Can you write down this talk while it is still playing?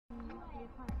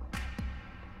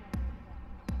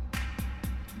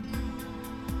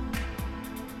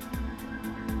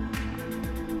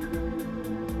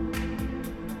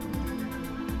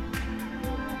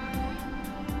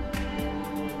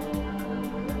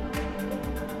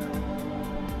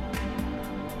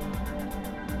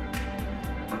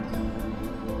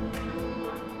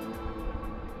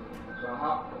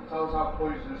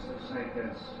poisonous the snake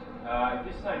is? If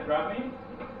this snake grabbed me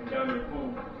and gave me a full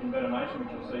envenomation,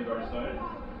 which you'll see very soon,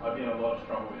 I'd be in a lot of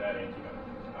trouble with that antivenom.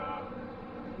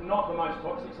 Not the most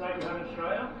toxic snake we have in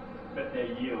Australia, but their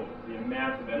yield, the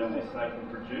amount of venom this snake can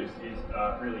produce is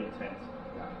really intense.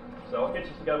 Yeah. So I'll get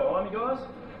you to go behind me, guys.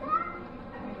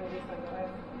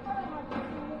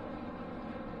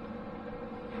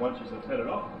 Once you sort of set it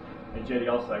off, and Jetty,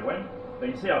 I'll say when. But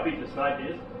you can see how big the snake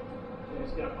is. And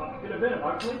it's going to pump a bit of venom,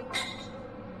 hopefully.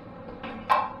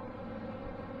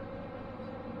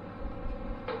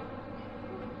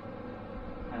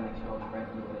 And make sure hold the breath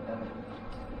a little bit better.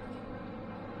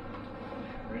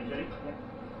 Ready, Jetty? Yep.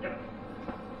 Yep.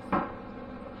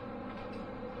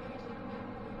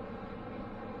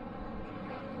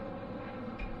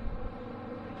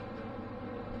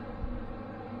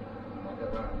 I'll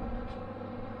get that.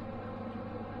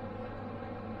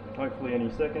 Hopefully any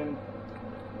second.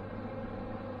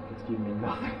 It's giving me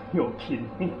nothing. You're kidding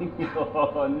me.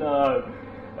 Oh no.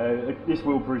 This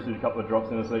will produce a couple of drops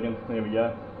in a second. There we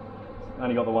go.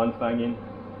 Only got the one fang in.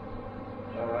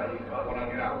 Alright, you got one on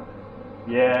you now.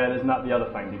 Yeah, there's not, the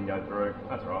other fang didn't go through.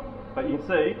 That's right. But you can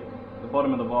see the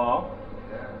bottom of the vial.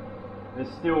 Yeah. There's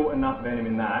still enough venom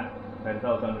in that it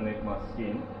does underneath my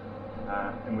skin,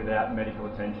 and without medical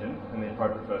attention and the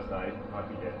appropriate first aid, I'd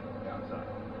be dead. Yeah. So.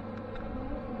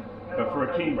 But for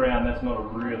a king brown, that's not a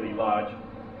really large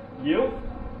yield.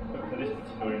 But for this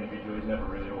particular individual, he's never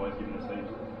really always given the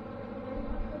seeds.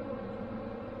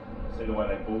 See the way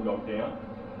they bulldog down?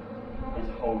 He's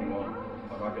holding on.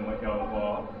 Like I can let go of the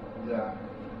vial, Yeah.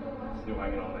 still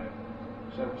hanging on there.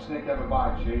 So if a snake ever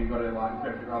bites you, you've got to like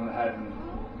grip it around the head and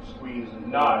squeeze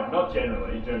and... No, not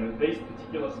generally. Generally, these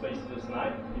particular species of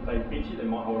snake, if they bit you, they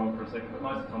might hold on for a second, but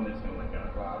most of the time they're just going to let go.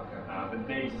 Right, okay. But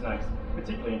these snakes,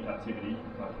 particularly in captivity,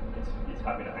 like, it's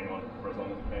happy to hang on for as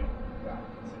long as it can. Yeah.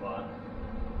 It's like,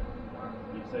 Right.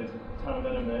 you can see there's a ton of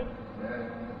venom there. Yeah.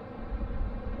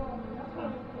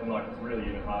 And like it's really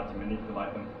even hard to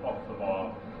manipulate them off the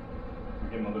vial. We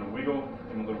give them a little wiggle,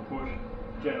 give them a little push.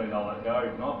 Generally they'll let go.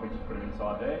 If not, we just put them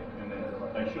inside there, and then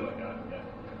they should let go. Yeah.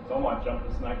 So I might jump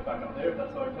the snake back up there if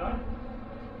that's okay.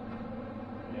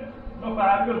 Yeah. Not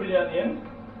bad. Got a bit out the end.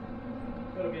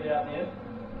 Got a bit out the end.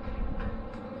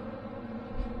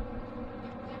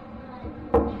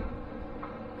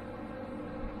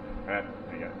 Alright,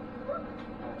 there you go.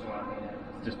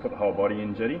 Just put the whole body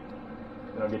in, Jetty.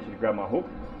 Then I'll get you to grab my hook.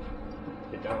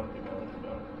 Keep going, keep going, keep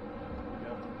going. Keep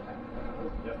going.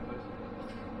 Yep, please.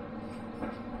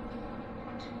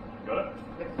 Got it?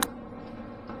 Yep.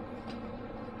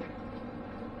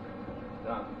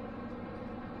 Done.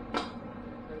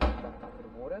 Back to the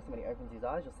water, so when he opens his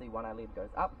eyes, you'll see one eyelid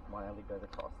goes up, one eyelid goes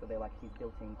across. So they're like his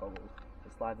built-in goggles.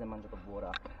 Just slides them under the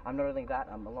water. Not only that,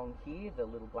 along here, the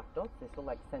little black dots, they're still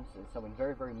like sensors. So in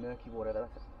very, very murky water,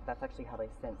 that's actually how they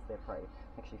sense their prey.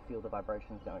 Actually feel the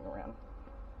vibrations going around.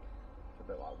 It's a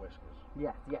bit like whiskers.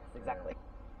 Yes, yes, exactly. Yeah.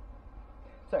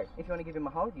 So, if you want to give him a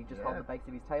hold, you just hold the base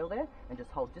of his tail there, and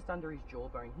just hold just under his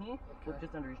jawbone here. Okay. Look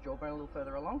just under his jawbone a little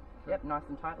further along. Okay. Yep, nice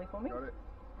and tightly for me. Got it.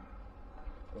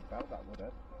 Good belt that would,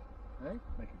 Ed. Hey?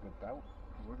 Make a good belt.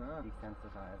 Would,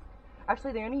 Desensitized.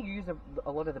 Actually, they only use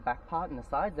a lot of the back part and the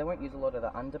sides. They won't use a lot of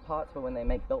the under parts for when they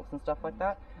make belts and stuff like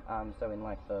that. So in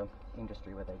like the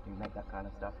industry where they do make that kind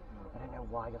of stuff. I don't know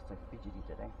why you're so fidgety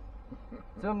today.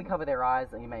 So when we cover their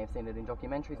eyes, and you may have seen it in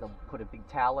documentaries, they'll put a big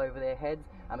towel over their heads.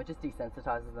 It just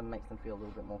desensitizes them, makes them feel a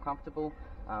little bit more comfortable.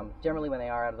 Generally when they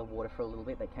are out of the water for a little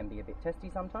bit, they can be a bit testy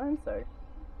sometimes, so...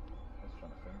 Just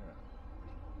trying to finger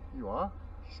it. You are?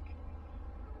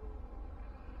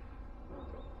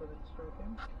 Put it straight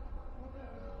in?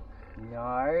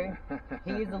 No.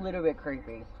 He is a little bit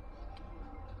creepy.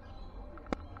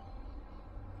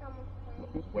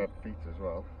 Webbed feet as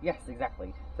well. Yes,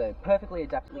 exactly. So perfectly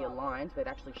adaptively aligned, they'd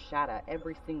actually shatter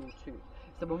every single tooth.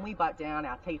 So when we bite down,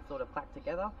 our teeth sort of clack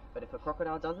together, but if a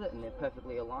crocodile does it and they're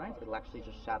perfectly aligned, it'll actually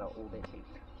just shatter all their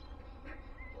teeth.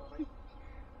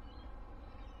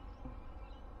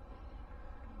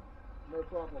 No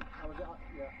problem. How was it?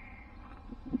 Yeah.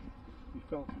 You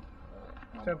felt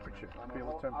temperature. Feel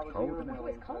the temperature. Cold, isn't it?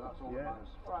 It's cold. Yeah.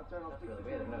 That's really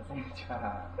weird, isn't it?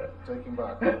 Take him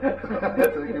back.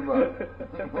 Take him back.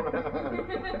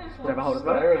 Have a hold of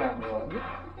Staring at me like.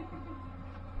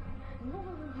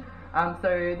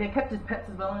 So they're kept as pets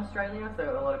as well in Australia, so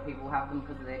a lot of people have them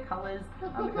because of their colours,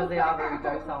 because they are very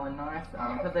docile and nice,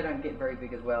 because they don't get very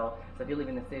big as well. So if you live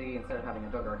in the city, instead of having a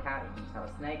dog or a cat, you can just have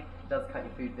a snake. It does cut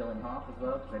your food bill in half as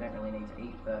well, because they don't really need to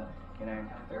eat for, you know,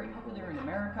 very popular in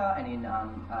America and in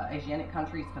Asiatic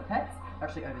countries for pets,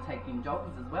 actually overtaking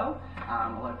dogs as well.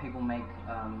 A lot of people make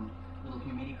little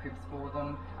humidity cribs for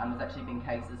them. There's actually been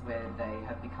cases where they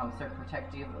have become so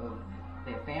protective of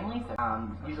their family. So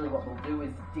usually what they'll do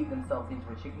is dig themselves into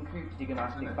a chicken coop, dig a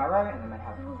nice big burrow, and then they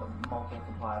have a multiple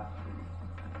supply of food.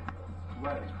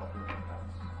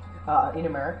 In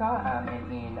America and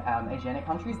in Asiatic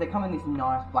countries, they come in this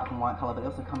nice black and white colour, but they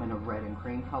also come in a red and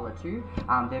cream colour too.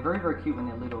 They're very, very cute when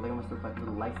they're little. They almost look like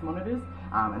little lace monitors.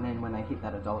 And then when they hit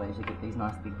that adult age, they get these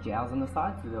nice big jowls on the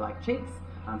sides, so they're like cheeks.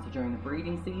 So during the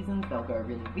breeding seasons, they'll go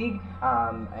really big,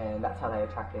 and that's how they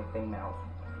attract their females.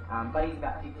 Buddy's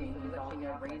about 15 years old.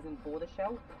 No reason for the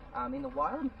shell in the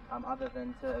wild, other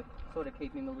than to sort of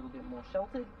keep him a little bit more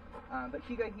sheltered. But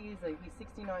Hugo here, he's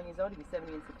 69 years old, he'll be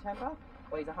 70 in September,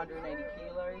 weighs 180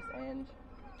 kilos, and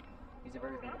he's a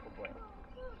very beautiful boy.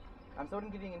 So what I'm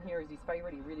giving him here is his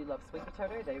favourite. He really loves sweet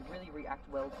potato. They really react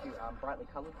well to brightly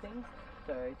coloured things.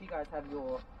 So if you guys have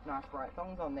your nice bright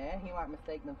thongs on there, he might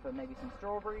mistake them for maybe some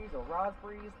strawberries or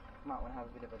raspberries. You might want to have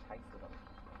a bit of a taste of them.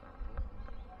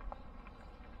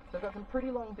 So I've got some pretty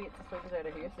long bits of sweet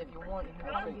potato here, so if you want, you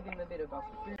can kind of give him a bit of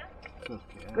food.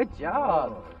 Okay. Good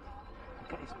job! Oh.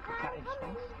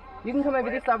 You can come over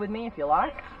this side with me if you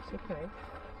like. It's okay.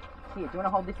 Here, do you want to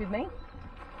hold this with me?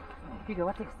 Hugo,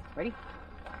 what's this? Ready?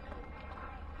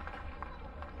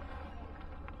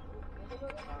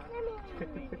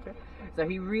 So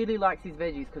he really likes his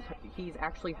veggies because he's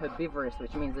actually herbivorous,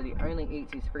 which means that he only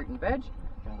eats his fruit and veg.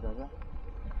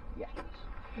 Yeah.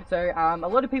 So a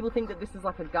lot of people think that this is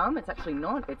like a gum. It's actually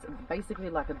not. It's basically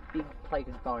like a big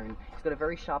plated bone. He's got a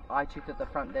very sharp eye tooth at the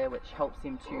front there, which helps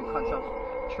him to punch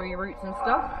off tree roots and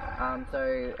stuff.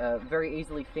 Very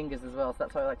easily fingers as well. So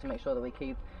that's why I like to make sure that we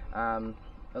keep a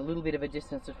little bit of a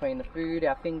distance between the food,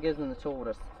 our fingers, and the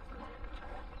tortoise.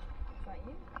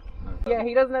 Yeah,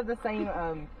 he doesn't have the same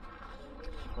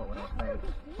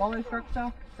swallow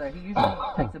structure, so he usually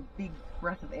takes a big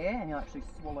breath of air and he'll actually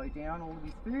swallow down all of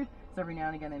his food. So every now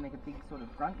and again they make a big sort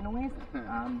of grunt noise.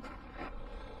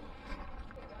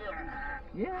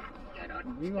 Yeah.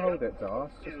 You hold it,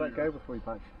 Darce. Just let go before you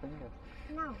punch your finger.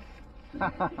 No.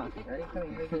 Ready?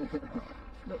 Come here.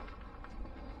 Look.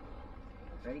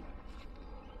 Ready?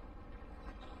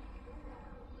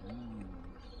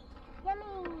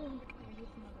 Yummy.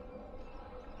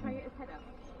 Try your head up.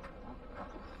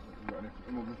 You got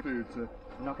any more food to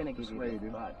I'm not going to give you persuade this,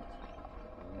 him? but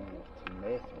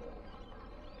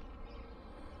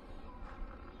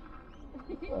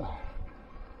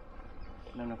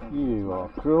no, I'm not going to give You are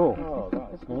cruel. Oh,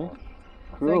 that's Cruel.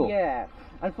 So yeah,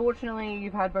 unfortunately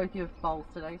you've had both your bowls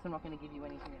today, so I'm not going to give you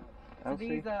anything else. So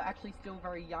these are actually still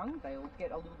very young. They'll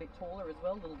get a little bit taller as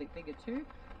well, a little bit bigger too.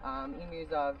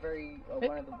 Emus are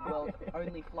one of the world's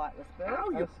only flightless birds.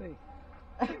 Oh, you'll see.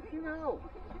 You know.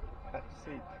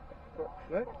 Elsie.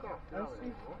 Look.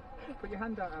 Elsie. Put your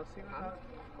hand out, Elsie.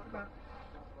 Like that.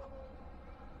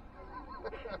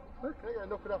 Look. They're going to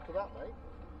knock it after that, mate.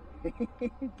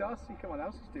 Darcy, come on,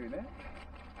 Elsie's doing it.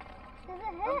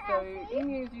 So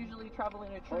emus usually travel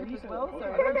in a troop as well, so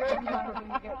sometimes when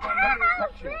you get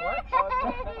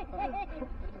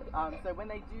them, so when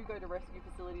they do go to rescue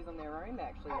facilities on their own, they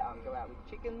actually go out with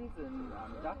chickens and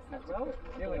ducks as well.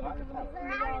 Yeah, we like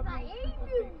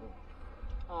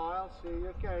Oh, Elsie,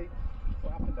 you okay?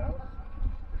 What happened, Alice?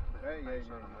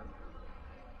 Yeah.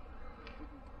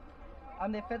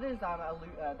 Their feathers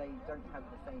they don't have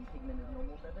the same pigment as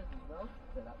normal feathers as well,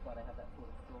 so that's why they have that sort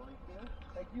of story feel.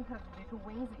 They do have little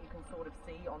wings that you can sort of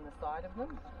see on the side of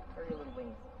them, very little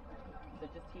wings. So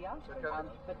just here,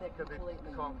 but they're completely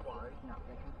useless. No,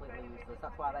 they're completely useless.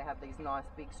 That's why they have these nice,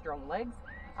 big, strong legs,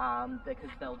 because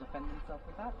they'll defend themselves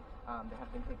with that. There have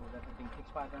been people that have been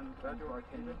kicked by them,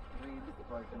 broken ribs,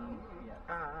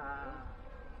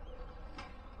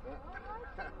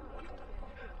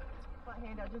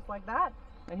 hand out just like that,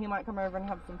 and he might come over and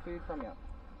have some food from you.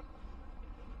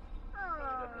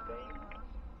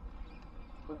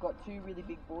 We've got two really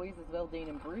big boys as well, Dean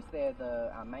and Bruce. They're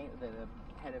the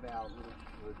head of our little.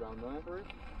 We're down there, Bruce.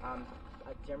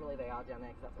 Generally they are down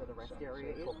there because that's where the rest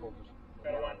area is.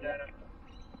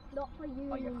 Not for you.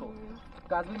 Oh yeah, cool.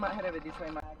 Guys, we might head over this way,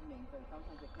 so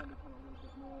sometimes it can become a little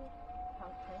bit more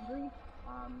hungry,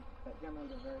 but generally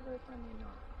they're very, very friendly and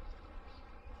nice.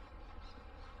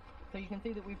 So you can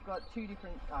see that we've got two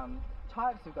different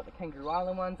types. We've got the Kangaroo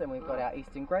Island ones and we've got our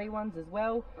Eastern Grey ones as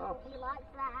well. Oh. He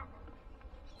likes that.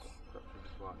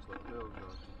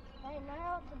 They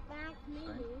know what the bag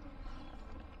means.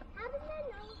 How do they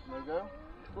know? There you go.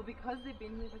 Well, because they've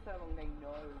been here for so long, they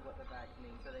know what the bags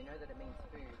mean, so they know that it means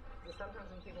food. So sometimes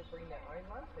when people bring their own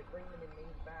lunch, they bring them in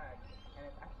these bags, and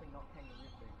it's actually not kangaroo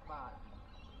food, but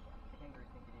the kangaroos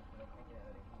think it is, so they take it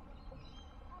out of their helmet.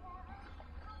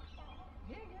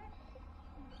 Yeah.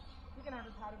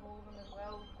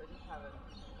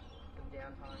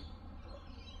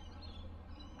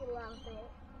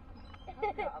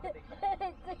 other big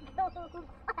It's a gold.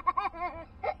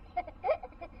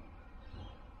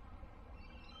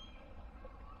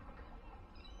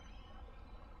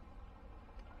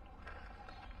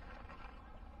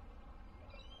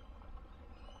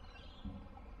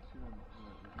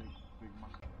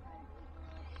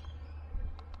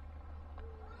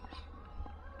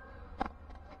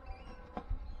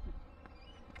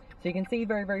 So you can see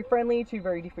very, very friendly, two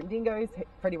very different dingoes.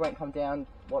 Freddie won't come down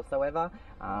whatsoever,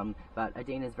 but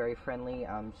Adina's very friendly.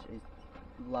 She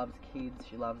loves kids,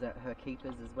 she loves her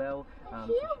keepers as well. Is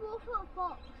she a wolf or a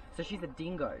fox? So she's a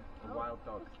dingo, a wild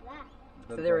dog. What's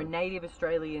that? So they're a native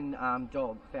Australian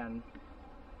dog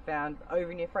found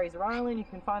over near Fraser Island. You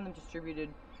can find them distributed.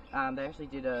 They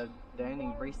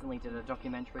only recently did a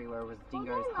documentary where it was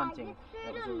dingoes hunting.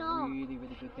 That was a really,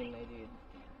 really good thing they did.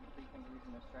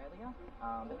 In Australia,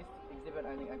 but this exhibit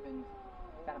only opened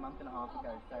about a month and a half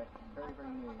ago, so very, very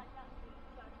new.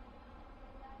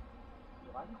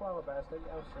 You like koala bears, don't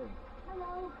you, Elsie?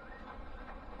 Hello.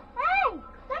 Hey!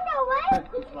 Don't go away!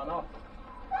 Just run off.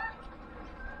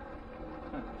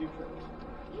 Do tricks.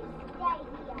 You stay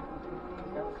here.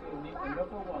 Elsie, need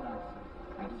another one, Elsie.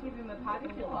 You can give him a pat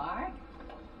if you like.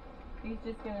 He's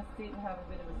just going to sit and have a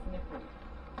bit of a sniffle.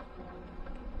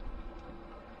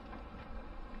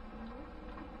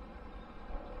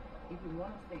 If you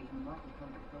want to see, you might be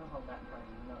hungry. If you want to hold that in front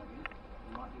of your nose,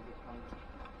 you might be a bit hungry.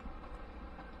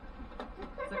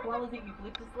 So koalas eat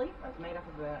eucalyptus leaf. It's made up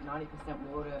of about 90%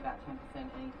 water, about 10%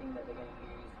 anything that they're going to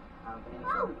use for any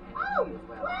sort of energy as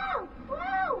well.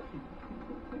 Wow!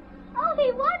 Oh,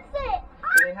 he wants it!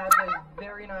 So they have those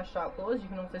very nice sharp claws. You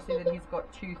can also see that he's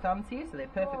got two thumbs here, so they're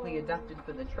perfectly adapted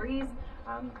for the trees.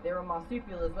 They're a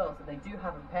marsupial as well, so they do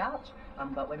have a pouch,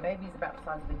 but when baby's about the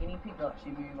size of a guinea pig, they'll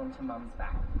actually move onto mum's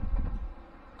back.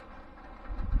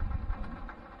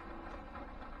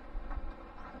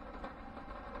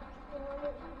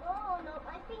 Oh, not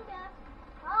my finger.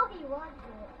 Oh, he wants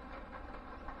it.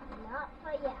 Not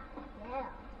for ya. Yeah.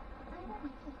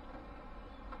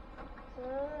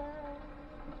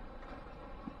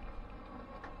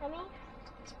 Honey?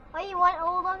 Oh, you want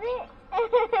all of it?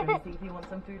 Can you see if he wants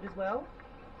some food as well?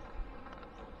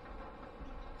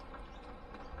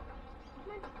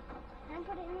 Can I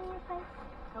put it in your face?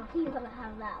 Oh, he's gonna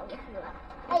have that with you.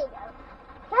 There you go.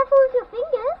 Careful with your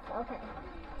fingers. Okay.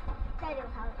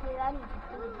 That'll help you. I need to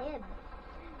feed him.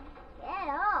 Get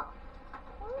off.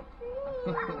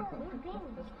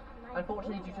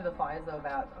 Unfortunately, due to the fires, though,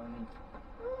 about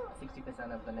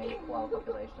 60% of the native koala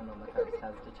population on the coast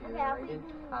has deteriorated.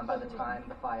 By the time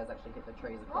the fires actually hit the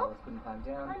trees, the koalas couldn't climb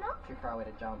down, too far away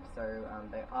to jump, so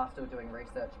they are still doing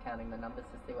research, counting the numbers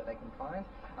to see what they can find.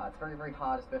 It's very, very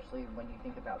hard, especially when you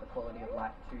think about the quality of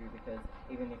life too, because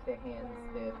even if their hands,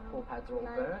 their paw pads are all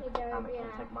burnt, it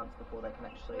can take months before they can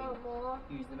actually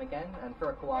use them again. And for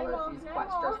a koala, it is quite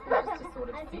stressful just to sort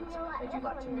of sit. They do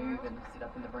like to move and sit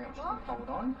up in the branches and hold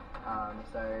on.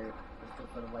 So we're still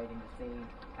sort of waiting to see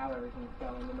how everything's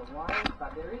going in the wild.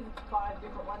 But there is 5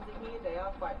 different ones in here. They are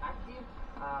quite active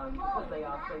because they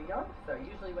are so young. So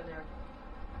usually when they're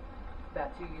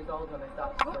about 2 years old, when they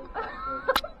start to sleep, that's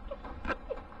good.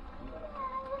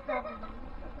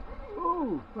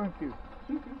 Oh, thank you.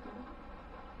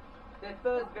 Their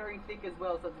fur's very thick as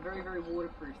well, so it's very, very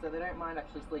waterproof, so they don't mind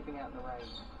actually sleeping out in the rain.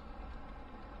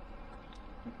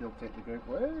 I think he'll take the goat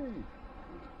away.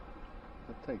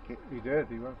 He'll take it. He did,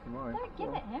 he went for mine. Don't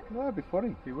give it him. No, it'd be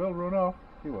funny. He will run off.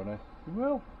 He won't. He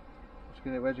will.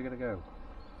 Where's he going to go?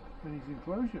 In his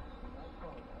enclosure.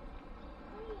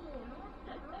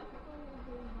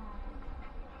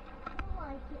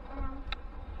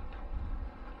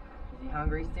 Is he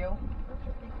hungry still?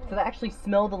 So they actually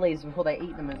smell the leaves before they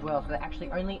eat them as well, so they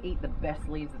actually only eat the best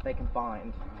leaves that they can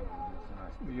find.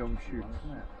 The young shoots.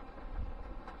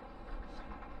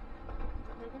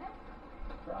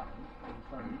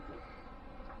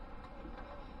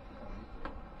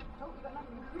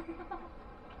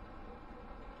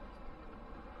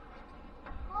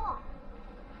 Oh,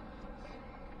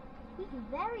 he's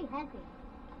very heavy.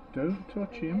 Don't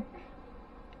touch him.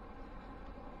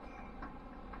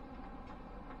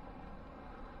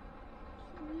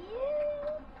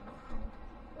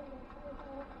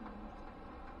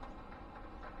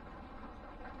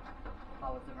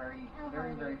 Koalas are very,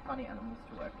 very, very funny animals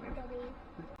to work with.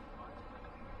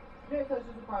 No, so it's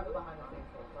just a private behind the scenes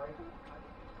story, sorry.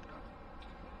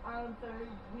 So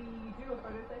we do a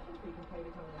photo session, so you can pay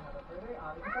to come in and have a photo.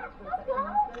 If you take the section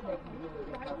after, they can give you a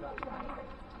little bit of that behind the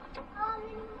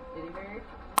scenes. Did he move?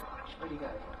 Where'd he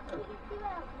go?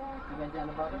 He went down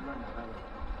the bottom?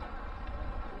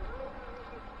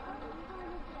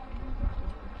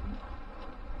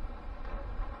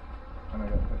 I know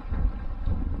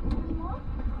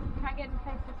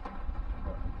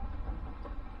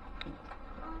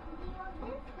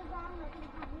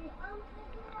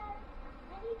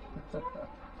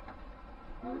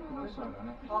this side,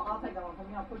 Anna. I'll take that one from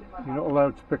you. I'll put it in my You're not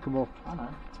allowed to pick them up. I know.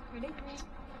 Ready?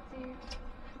 3, 2.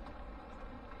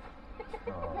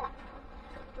 Oh.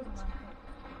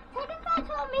 Take a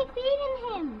photo of me feeding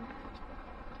him.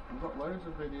 We've got loads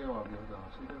of video of you,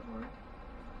 Darcy, don't worry.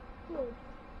 Good.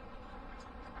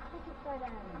 Take a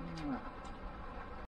photo.